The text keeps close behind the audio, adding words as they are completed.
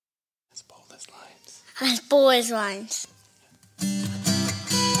As bold as lions.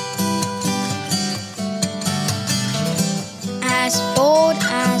 As bold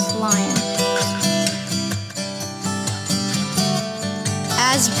as lions.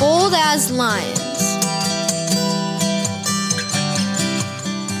 As bold as lions.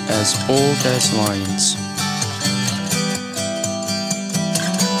 As bold as lions.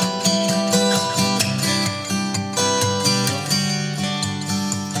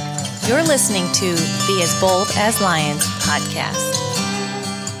 You're listening to the As Bold as Lions podcast.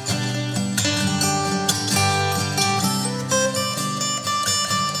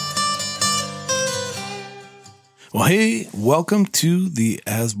 Well, hey, welcome to the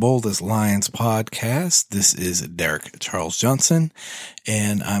As Bold as Lions podcast. This is Derek Charles Johnson,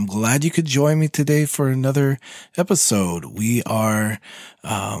 and I'm glad you could join me today for another episode. We are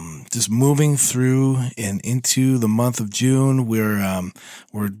just moving through and into the month of June. We're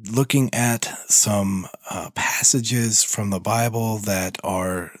looking at some passages from the Bible that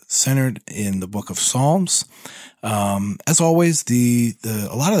are centered in the book of Psalms. As always, a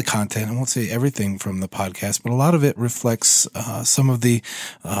lot of the content, I won't say everything from the podcast, but a lot of it reflects, some of the,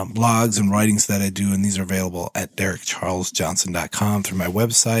 blogs and writings that I do. And these are available at derekcharlesjohnson.com through my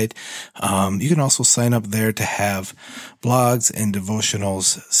website. You can also sign up there to have blogs and devotionals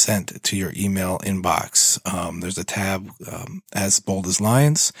sent to your email inbox. There's a tab, As Bold as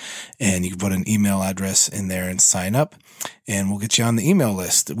Lions, and you can put an email address in there and sign up, and we'll get you on the email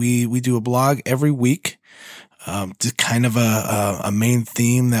list. We do a blog every week. Just kind of a main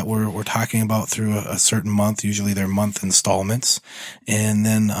theme that we're talking about through a certain month. Usually they're month installments. And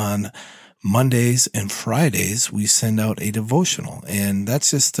then on Mondays and Fridays, we send out a devotional, and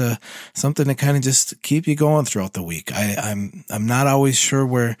that's just something to kind of just keep you going throughout the week. I'm not always sure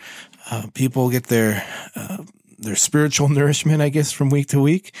where people get their spiritual nourishment, I guess, from week to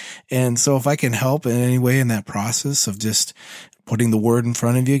week. And so if I can help in any way in that process of just putting the word in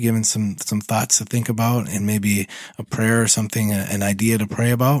front of you, giving some thoughts to think about, and maybe a prayer or something, an idea to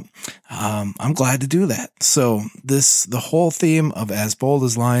pray about, I'm glad to do that. So the whole theme of As Bold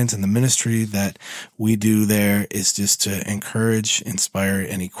as Lions and the ministry that we do there is just to encourage, inspire,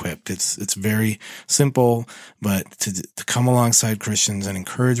 and equip. It's very simple, but to come alongside Christians and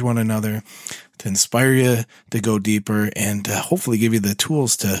encourage one another, to inspire you to go deeper, and to hopefully give you the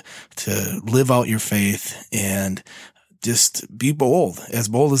tools to live out your faith and just be bold. As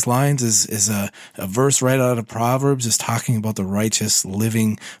bold as lions is a verse right out of Proverbs, is talking about the righteous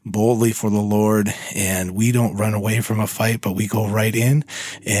living boldly for the Lord. And we don't run away from a fight, but we go right in,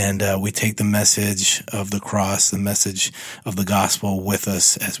 and we take the message of the cross, the message of the gospel with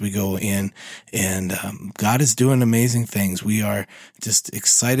us as we go in. And God is doing amazing things. We are just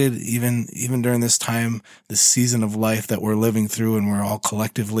excited, even during this time, this season of life that we're living through, and we're all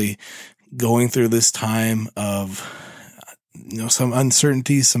collectively going through this time of some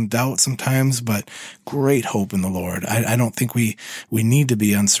uncertainty, some doubt sometimes, but great hope in the Lord. I don't think we need to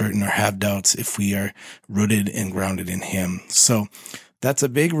be uncertain or have doubts if we are rooted and grounded in Him. So that's a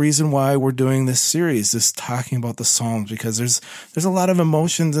big reason why we're doing this series, this talking about the Psalms, because there's a lot of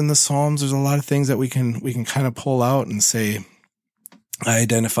emotions in the Psalms. There's a lot of things that we can kind of pull out and say, I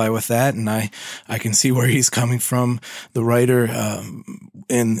identify with that, and I can see where he's coming from, the writer,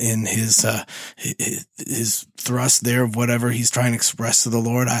 in his thrust there of whatever he's trying to express to the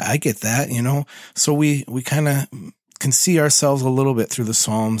Lord. I get that, so we kind of can see ourselves a little bit through the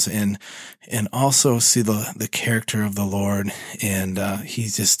Psalms, and also see the character of the Lord, and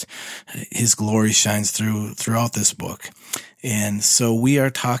His glory shines throughout this book. And so we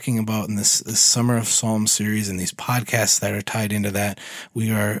are talking about in this Summer of Psalms series and these podcasts that are tied into that. We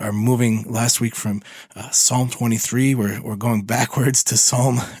are moving last week from Psalm 23. We're going backwards to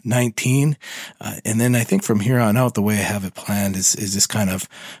Psalm 19. And then I think from here on out, the way I have it planned is just kind of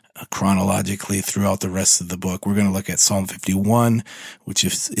chronologically throughout the rest of the book. We're going to look at Psalm 51, which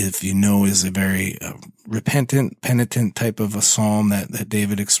if you know is a very repentant, penitent type of a psalm that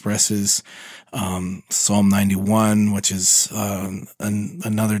David expresses. Psalm 91, which is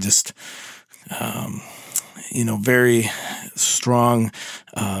another just very strong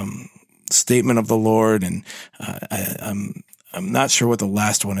statement of the Lord. And I'm not sure what the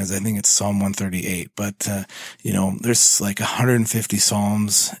last one is. I think it's Psalm 138, but, there's like 150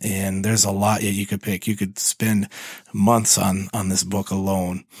 Psalms, and there's a lot you could pick. You could spend months on this book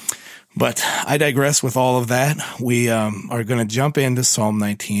alone. But I digress with all of that. We are going to jump into Psalm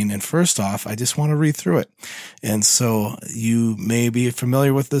 19. And first off, I just want to read through it. And so you may be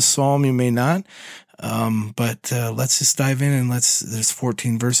familiar with this psalm, you may not. But let's just dive in and there's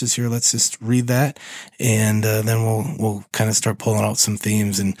 14 verses here. Let's just read that. And then we'll kind of start pulling out some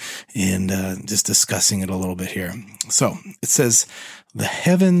themes and just discussing it a little bit here. So it says, "The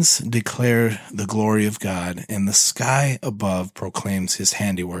heavens declare the glory of God, and the sky above proclaims his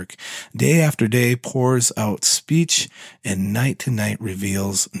handiwork. Day after day pours out speech, and night to night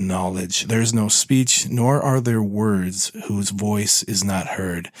reveals knowledge. There is no speech, nor are there words whose voice is not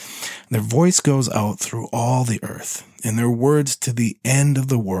heard. Their voice goes out through all the earth, and their words to the end of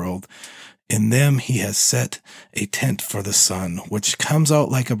the world. In them he has set a tent for the sun, which comes out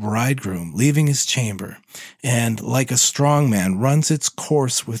like a bridegroom leaving his chamber, and like a strong man runs its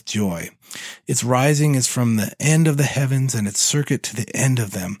course with joy. Its rising is from the end of the heavens and its circuit to the end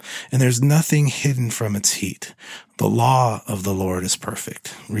of them, and there's nothing hidden from its heat. The law of the Lord is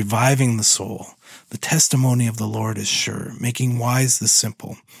perfect, reviving the soul. The testimony of the Lord is sure, making wise the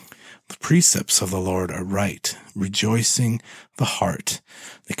simple. The precepts of the Lord are right, rejoicing the heart.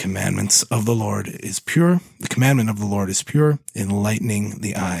 The commandment of the Lord is pure, enlightening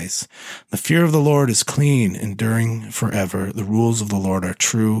the eyes. The fear of the Lord is clean, enduring forever. The rules of the Lord are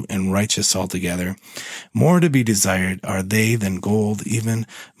true and righteous altogether. More to be desired are they than gold, even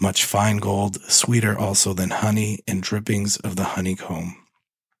much fine gold, sweeter also than honey and drippings of the honeycomb.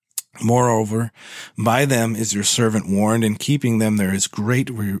 Moreover, by them is your servant warned, in keeping them there is great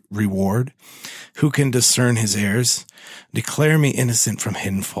reward. Who can discern his errors? Declare me innocent from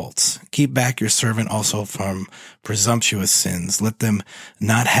hidden faults. Keep back your servant also from presumptuous sins. Let them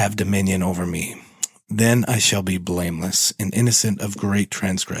not have dominion over me. Then I shall be blameless and innocent of great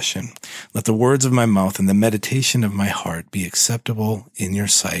transgression. Let the words of my mouth and the meditation of my heart be acceptable in your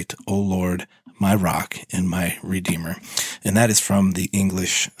sight, O Lord, my rock and my redeemer." And that is from the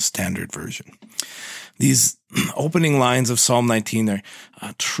English Standard Version. These opening lines of Psalm 19 are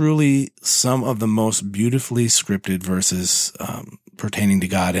truly some of the most beautifully scripted verses pertaining to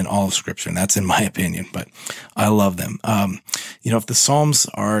God in all of Scripture. And that's in my opinion, but I love them. If the Psalms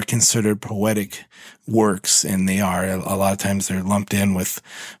are considered poetic works, and they are, a lot of times they're lumped in with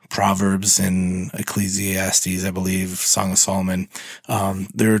Proverbs and Ecclesiastes, I believe, Song of Solomon.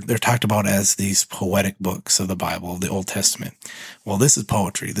 They're talked about as these poetic books of the Bible, the Old Testament. Well, this is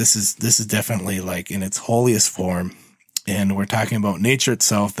poetry. This is definitely like in its holiest form. And we're talking about nature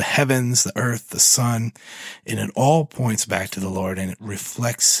itself, the heavens, the earth, the sun, and it all points back to the Lord, and it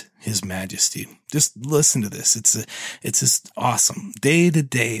reflects his majesty. Just listen to this. It's just awesome. Day to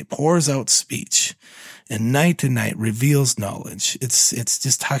day it pours out speech, and night to night reveals knowledge. It's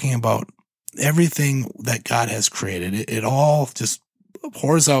just talking about everything that God has created. It all just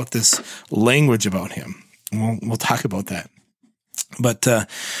pours out this language about him. We'll talk about that. But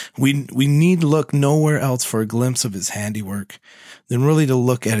we need look nowhere else for a glimpse of his handiwork than really to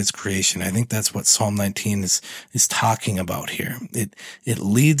look at his creation. I think that's what Psalm 19 is talking about here. It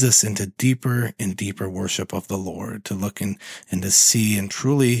leads us into deeper and deeper worship of the Lord, to look and to see and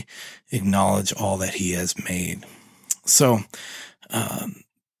truly acknowledge all that he has made. So,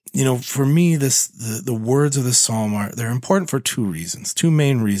 for me, the words of the Psalm they're important for two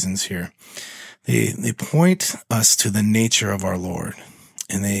main reasons here. They point us to the nature of our Lord,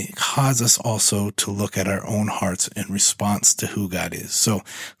 and they cause us also to look at our own hearts in response to who God is. So,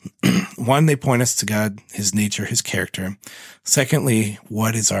 one, they point us to God, his nature, his character. Secondly,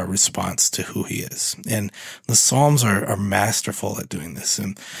 what is our response to who he is? And the Psalms are masterful at doing this,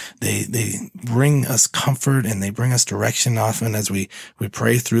 and they bring us comfort and they bring us direction often as we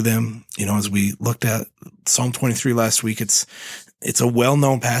pray through them. As we looked at Psalm 23 last week, it's a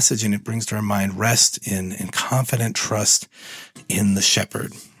well-known passage, and it brings to our mind rest and confident trust in the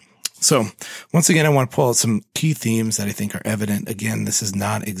shepherd. So once again, I want to pull out some key themes that I think are evident. Again, this is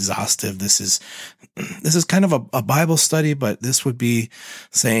not exhaustive. This is kind of a Bible study, but this would be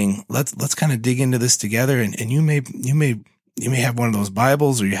saying, let's kind of dig into this together. And you may have one of those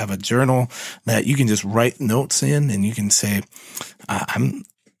Bibles, or you have a journal that you can just write notes in, and you can say,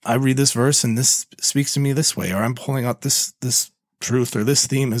 I read this verse and this speaks to me this way, or I'm pulling out this truth or this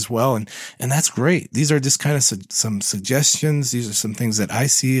theme as well. And that's great. These are just kind of some suggestions. These are some things that I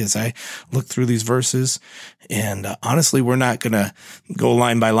see as I look through these verses. And honestly, we're not going to go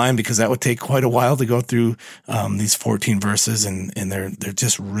line by line, because that would take quite a while to go through these 14 verses, and they're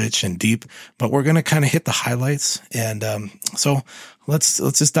just rich and deep. But we're going to kind of hit the highlights. And so let's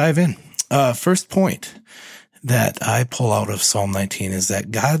just dive in. First point that I pull out of Psalm 19 is that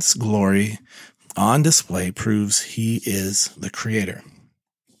God's glory on display proves he is the creator.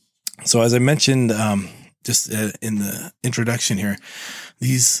 So as I mentioned, just in the introduction here,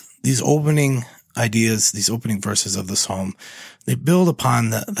 these opening ideas, these opening verses of the Psalm, they build upon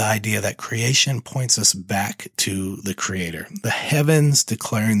the idea that creation points us back to the Creator. The heavens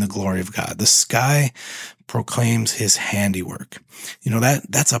declaring the glory of God. The sky proclaims his handiwork.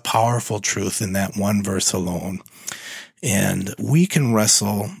 That's a powerful truth in that one verse alone. And we can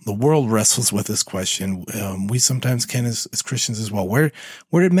wrestle, the world wrestles with this question. We sometimes can as Christians as well. Where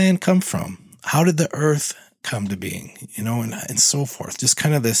did man come from? How did the earth come to being? And so forth. Just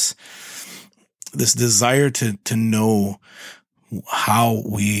kind of this desire to know how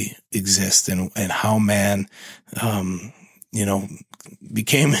we exist and how man,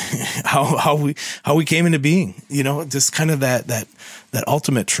 became, how we came into being, just kind of that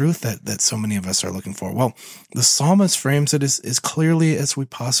ultimate truth that so many of us are looking for. Well, the psalmist frames it as clearly as we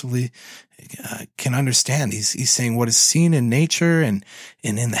possibly can understand. He's saying what is seen in nature and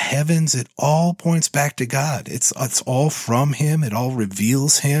in the heavens, it all points back to God. It's all from him. It all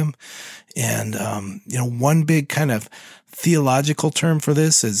reveals him. And, one big kind of theological term for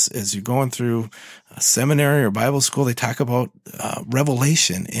this is, as you're going through a seminary or Bible school, they talk about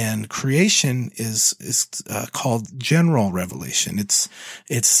revelation, and creation is called general revelation.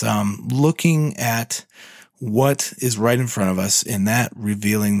 It's looking at what is right in front of us, in that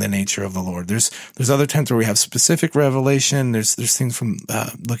revealing the nature of the Lord. There's other times where we have specific revelation. There's things from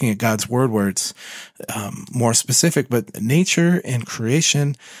looking at God's word where it's more specific, but nature and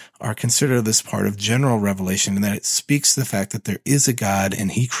creation are considered this part of general revelation, and that it speaks to the fact that there is a God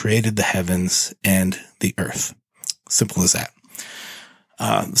and he created the heavens and the earth. Simple as that.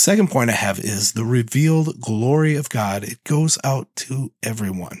 The second point I have is the revealed glory of God. It goes out to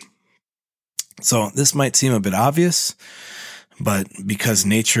everyone. So this might seem a bit obvious, but because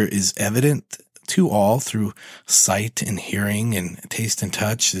nature is evident to all through sight and hearing and taste and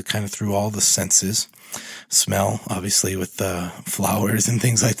touch, kind of through all the senses, smell, obviously with flowers and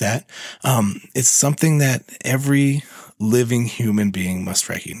things like that. It's something that every living human being must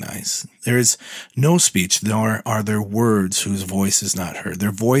recognize. There is no speech, nor are there words whose voice is not heard.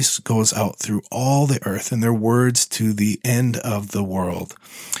 Their voice goes out through all the earth, and their words to the end of the world.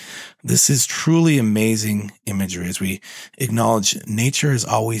 This is truly amazing imagery as we acknowledge nature is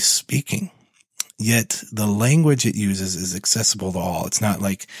always speaking, yet the language it uses is accessible to all. It's not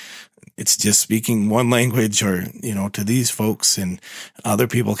like it's just speaking one language or, to these folks and other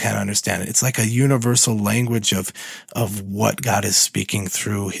people can't understand it. It's like a universal language of what God is speaking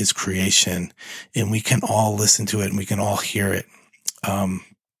through his creation, and we can all listen to it and we can all hear it.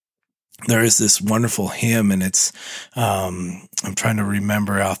 There is this wonderful hymn, and it's, I'm trying to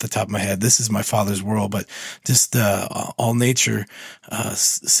remember off the top of my head. This is My Father's World, but just, all nature,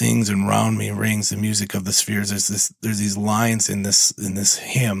 sings and round me rings the music of the spheres. There's these lines in this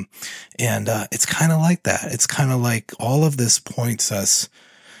hymn. And, it's kind of like that. It's kind of like all of this points us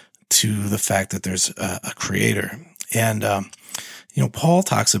to the fact that there's a creator. And, Paul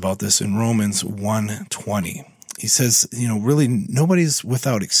talks about this in Romans 1:20. He says, really nobody's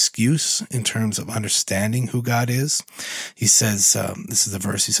without excuse in terms of understanding who God is. He says, this is the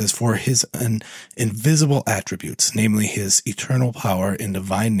verse, he says, for his invisible attributes, namely his eternal power and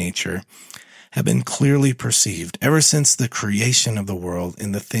divine nature, have been clearly perceived ever since the creation of the world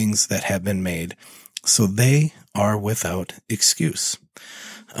in the things that have been made. So they are without excuse.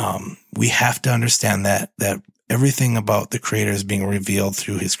 We have to understand that everything about the Creator is being revealed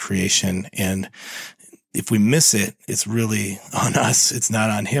through his creation, and if we miss it, it's really on us. It's not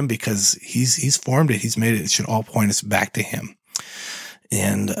on him, because he's formed it. He's made it. It should all point us back to him.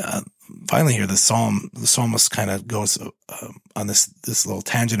 And, finally here, the psalmist kind of goes on this little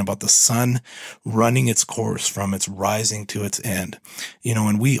tangent about the sun running its course from its rising to its end.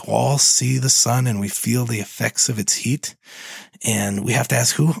 And we all see the sun and we feel the effects of its heat. And we have to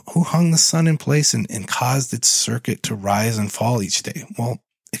ask who hung the sun in place and caused its circuit to rise and fall each day? Well,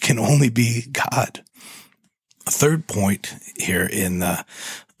 it can only be God. A third point here in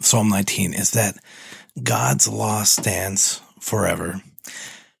Psalm 19 is that God's law stands forever,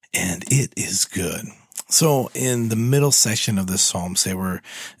 and it is good. So in the middle section of this psalm, say we're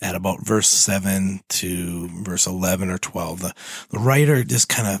at about verse 7 to verse 11 or 12, the writer just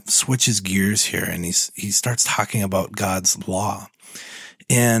kind of switches gears here, and he starts talking about God's law.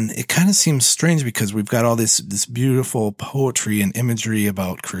 And it kind of seems strange because we've got all this beautiful poetry and imagery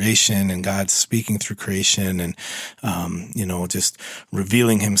about creation and God speaking through creation and, just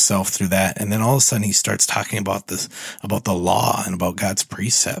revealing himself through that. And then all of a sudden he starts talking about the law and about God's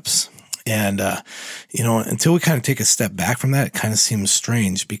precepts. And, until we kind of take a step back from that, it kind of seems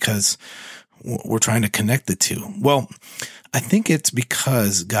strange because we're trying to connect the two. Well, I think it's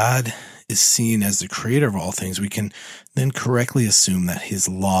because God is seen as the creator of all things, we can then correctly assume that his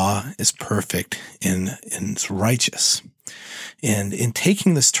law is perfect and is righteous. And in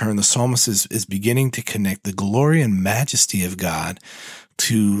taking this turn, the psalmist is beginning to connect the glory and majesty of God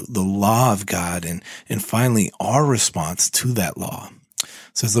to the law of God, and finally our response to that law. It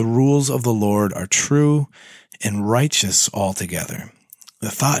says the rules of the Lord are true and righteous altogether. The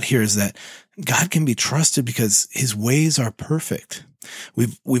thought here is that God can be trusted because his ways are perfect.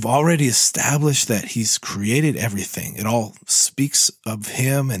 We've already established that he's created everything. It all speaks of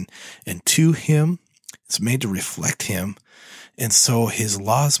him and to him. It's made to reflect him. And so his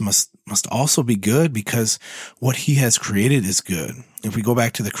laws must also be good because what he has created is good. If we go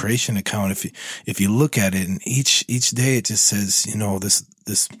back to the creation account, if you look at it, and each day it just says,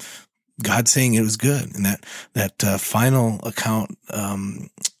 this God saying it was good. And that final account,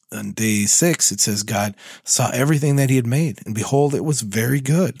 on day 6, it says God saw everything that he had made, and behold, it was very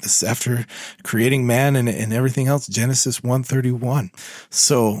good. This after creating man and everything else, Genesis 1:31.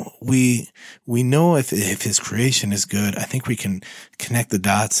 So we know if his creation is good, I think we can connect the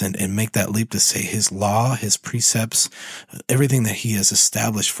dots and make that leap to say his law, his precepts, everything that he has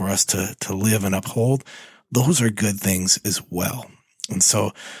established for us to live and uphold, those are good things as well. And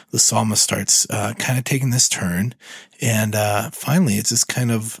so the psalmist starts kind of taking this turn, and finally it's just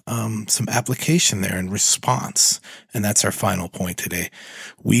kind of some application there and response. And that's our final point today.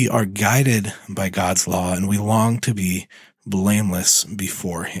 We are guided by God's law, and we long to be blameless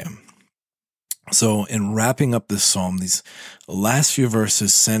before him. So in wrapping up this psalm, these last few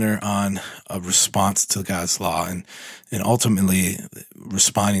verses center on a response to God's law and ultimately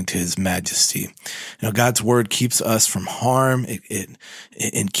responding to his majesty. God's word keeps us from harm.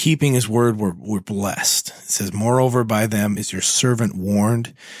 In keeping his word, we're blessed. It says, moreover, by them is your servant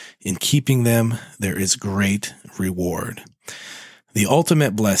warned. In keeping them, there is great reward. The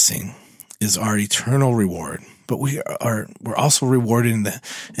ultimate blessing is our eternal reward. But we're also rewarded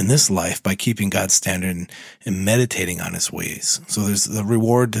in this life by keeping God's standard and meditating on his ways. So there's the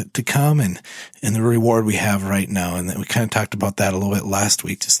reward to come and the reward we have right now. And we kind of talked about that a little bit last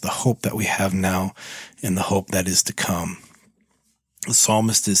week, just the hope that we have now and the hope that is to come. The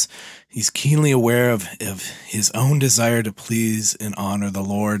psalmist he's keenly aware of his own desire to please and honor the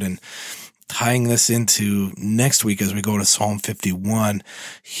Lord, and tying this into next week as we go to Psalm 51,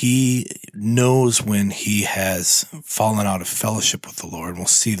 he knows when he has fallen out of fellowship with the Lord. We'll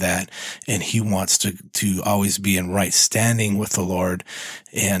see that. And he wants to always be in right standing with the Lord.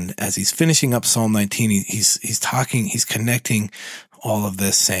 And as he's finishing up Psalm 19, he's connecting all of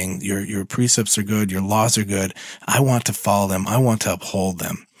this, saying, your precepts are good, your laws are good. I want to follow them. I want to uphold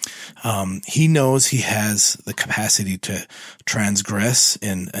them. He knows he has the capacity to transgress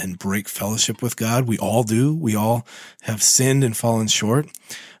and break fellowship with God. We all do. We all have sinned and fallen short.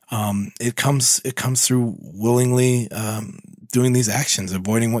 It comes through willingly, doing these actions,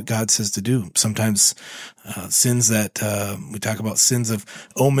 avoiding what God says to do. Sometimes, sins that, we talk about sins of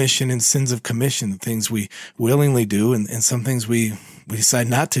omission and sins of commission, things we willingly do, and some things we decide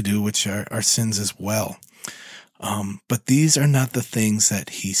not to do, which are sins as well. But these are not the things that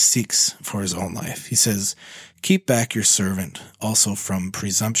he seeks for his own life. He says, keep back your servant also from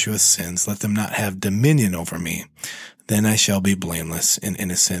presumptuous sins. Let them not have dominion over me. Then I shall be blameless and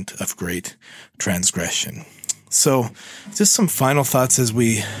innocent of great transgression. So just some final thoughts as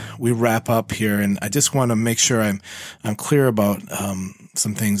we wrap up here. And I just want to make sure I'm clear about,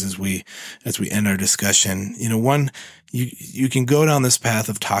 some things as we end our discussion. One, you can go down this path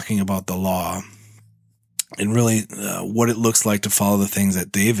of talking about the law and really what it looks like to follow the things that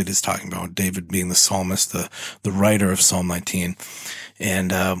David is talking about, David being the psalmist, the writer of Psalm 19,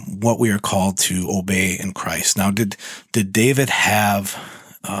 and what we are called to obey in Christ. Now, did David have,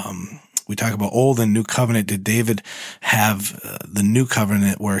 we talk about Old and New Covenant, did David have the New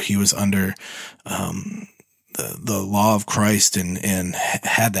Covenant where he was under the law of Christ and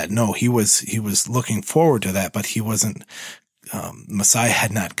had that? No, he was looking forward to that, but he wasn't, Messiah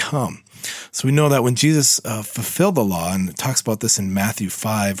had not come. So we know that when Jesus fulfilled the law, and it talks about this in Matthew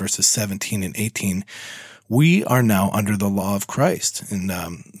 5, verses 17 and 18, we are now under the law of Christ. And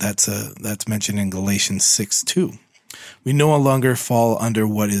that's mentioned in Galatians 6:2. We no longer fall under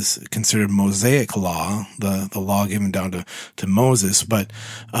what is considered Mosaic law, the law given down to Moses, but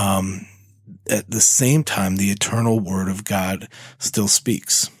at the same time, the eternal word of God still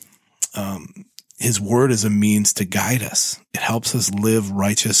speaks. His word is a means to guide us. It helps us live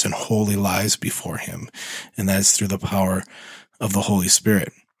righteous and holy lives before him. And that is through the power of the Holy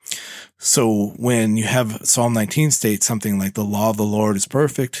Spirit. So when you have Psalm 19 state something like the law of the Lord is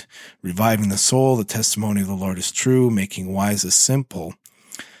perfect, reviving the soul, the testimony of the Lord is true, making wise the simple,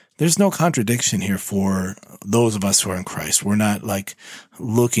 there's no contradiction here for those of us who are in Christ. We're not like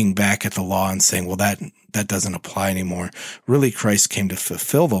looking back at the law and saying, well, that doesn't apply anymore. Really, Christ came to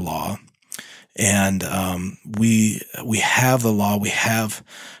fulfill the law. And we have the law. We have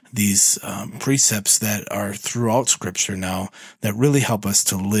these precepts that are throughout Scripture now that really help us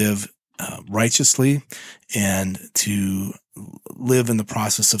to live righteously and to live in the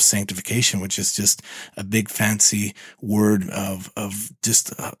process of sanctification, which is just a big fancy word of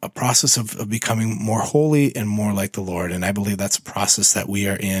just a process of becoming more holy and more like the Lord. And I believe that's a process that we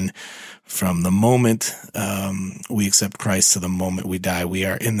are in from the moment we accept Christ to the moment we die. We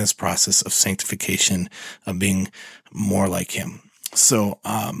are in this process of sanctification, of being more like Him. So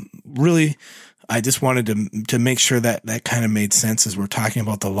really, I just wanted to make sure that kind of made sense as we're talking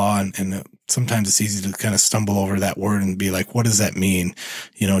about the law. And sometimes it's easy to kind of stumble over that word and be like, what does that mean?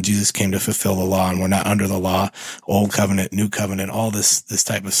 Jesus came to fulfill the law, and we're not under the law, old covenant, new covenant, all this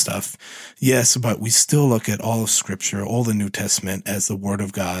type of stuff. Yes, but we still look at all of Scripture, Old and New Testament, as the Word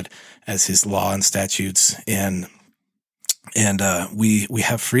of God, as His law and statutes. And we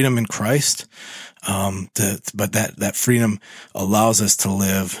have freedom in Christ. But that freedom allows us to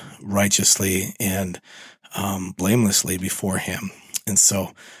live righteously and blamelessly before Him. And so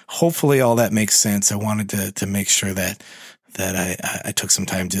hopefully all that makes sense. I wanted to make sure that I took some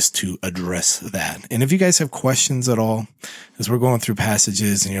time just to address that. And if you guys have questions at all, as we're going through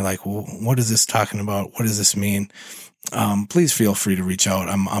passages and you're like, well, what is this talking about? What does this mean? Please feel free to reach out.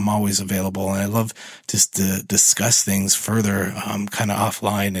 I'm always available, and I love just to discuss things further, kind of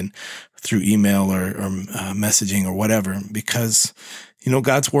offline and through email or messaging or whatever, because,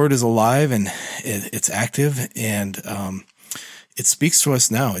 God's word is alive and it's active, and, it speaks to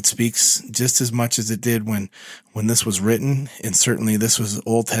us now. It speaks just as much as it did when this was written. And certainly this was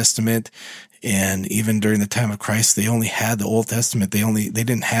Old Testament. And even during the time of Christ, they only had the Old Testament. They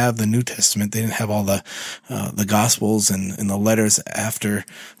didn't have the New Testament. They didn't have all the Gospels and the letters after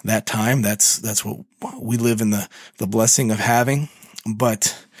that time. That's what we live in the blessing of having.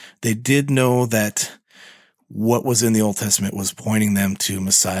 But they did know that what was in the Old Testament was pointing them to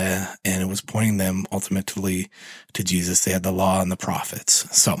Messiah, and it was pointing them ultimately to Jesus. They had the law and the prophets.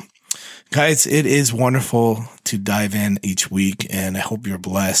 So, guys, it is wonderful to dive in each week, and I hope you're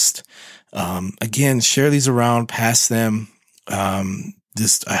blessed. Again, share these around, pass them. I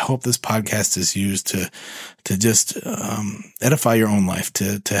hope this podcast is used to just edify your own life,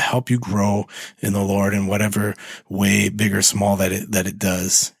 to help you grow in the Lord in whatever way, big or small, that it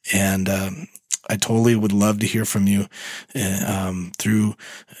does. And I totally would love to hear from you through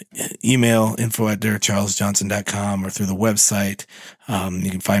email, info@DerekCharlesJohnson.com, or through the website. You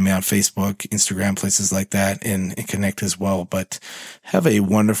can find me on Facebook, Instagram, places like that, and connect as well. But have a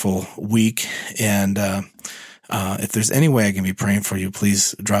wonderful week. And if there's any way I can be praying for you,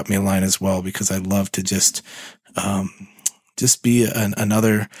 please drop me a line as well, because I'd love to just be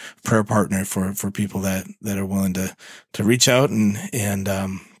another prayer partner for people that are willing to reach out, and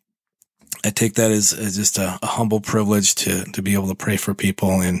I take that as just a humble privilege to be able to pray for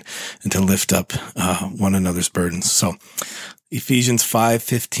people and to lift up one another's burdens. So Ephesians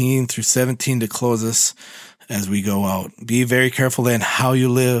 5:15 through 17 to close us as we go out. Be very careful then how you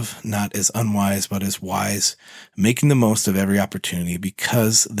live, not as unwise, but as wise, making the most of every opportunity,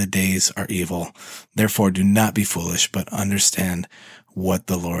 because the days are evil. Therefore, do not be foolish, but understand what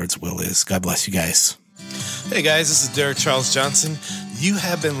the Lord's will is. God bless you guys. Hey guys, this is Derek Charles Johnson. You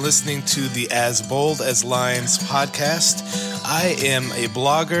have been listening to the As Bold as Lions podcast. I am a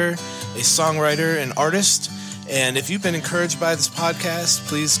blogger, a songwriter, an artist. And if you've been encouraged by this podcast,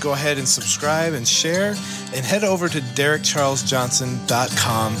 please go ahead and subscribe and share, and head over to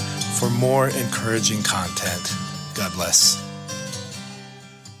DerekCharlesJohnson.com for more encouraging content. God bless.